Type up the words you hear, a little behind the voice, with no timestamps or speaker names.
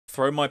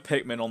Throw my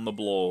pikmin on the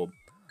blob.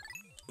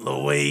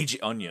 Luigi.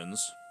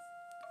 Onions.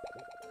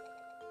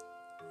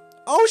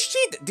 Oh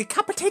shit!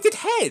 Decapitated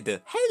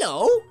head!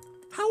 Hello!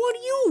 How are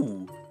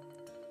you?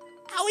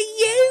 How are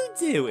you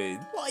doing?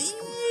 What are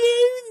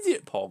you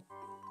doing? Pog.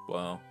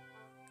 Wow.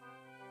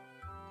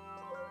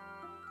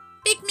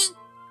 Pikmin.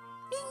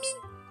 Pikmin.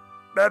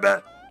 Look at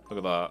that.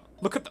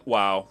 Look at that.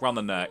 Wow. Round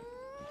the neck.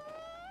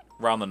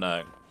 Round the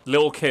neck.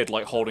 Little kid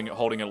like holding it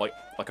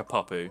like a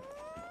puppy.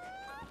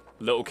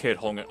 Little kid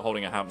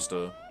holding a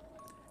hamster.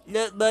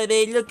 Look,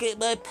 mummy, look at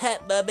my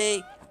pet,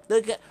 mummy.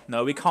 Look at.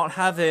 No, we can't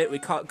have it. We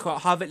can't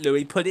have it,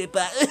 Louis. Put it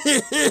back.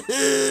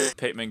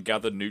 Pikmin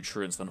gather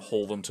nutrients, then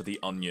haul them to the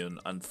onion,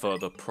 and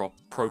further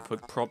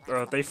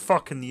they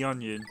fuck in the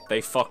onion.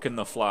 They fuck in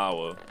the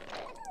flour.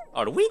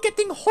 Are we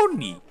getting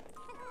honey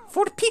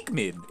for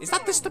Pikmin? Is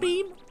that the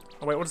stream?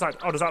 Oh wait, what is that?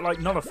 Oh, does that like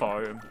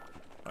nullify him?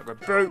 Like go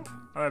boop.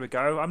 Oh, there we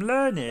go. I'm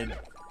learning.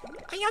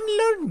 I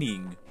am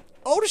learning.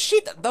 Oh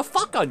shit! The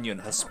fuck onion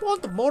has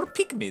spawned more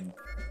Pikmin.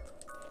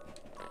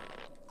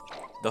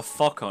 The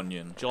fuck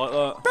onion. Do you like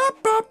that? Ba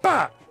ba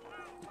ba.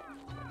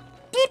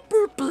 Beep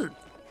boop beep.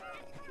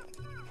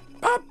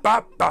 Ba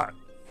ba ba.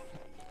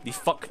 The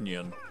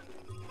fucknion.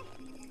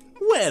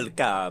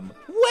 Welcome.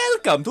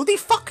 Welcome to the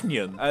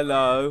fucknion.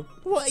 Hello.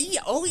 What are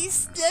you? Oh,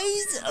 he's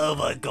snoozing. Oh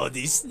my god,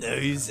 he's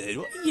snoozing.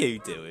 What are you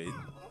doing?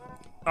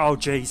 Oh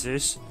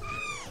Jesus.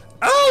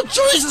 Oh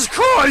Jesus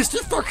Christ! He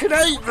fucking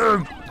ate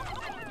them.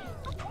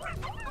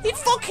 He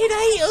fucking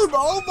ate him!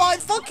 Oh my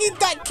fucking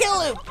dad,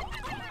 kill him!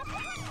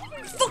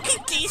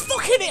 He's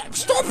fucking it!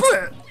 Stop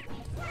it!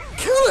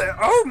 Kill it!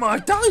 Oh my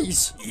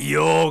days!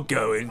 You're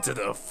going to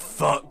the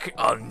fuck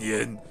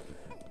onion.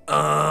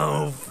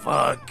 Oh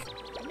fuck.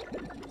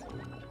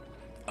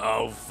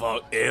 Oh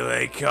fuck, here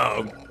they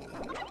come.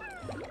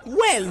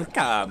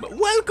 Welcome!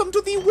 Welcome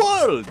to the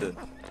world!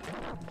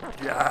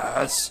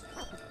 Yes!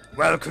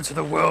 Welcome to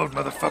the world,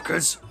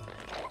 motherfuckers!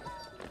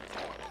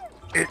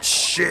 It's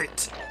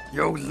shit!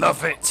 You'll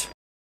love it!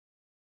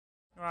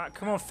 Alright,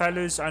 come on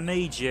fellas, I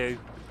need you.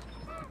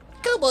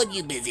 Come on,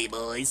 you busy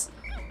boys.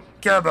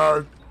 Come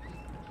on!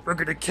 We're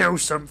gonna kill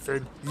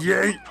something.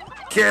 Yeet!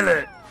 Kill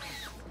it!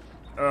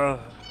 Oh,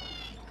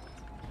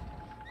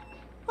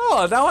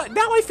 now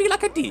I feel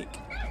like a dick.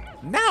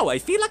 Now I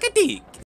feel like a dick.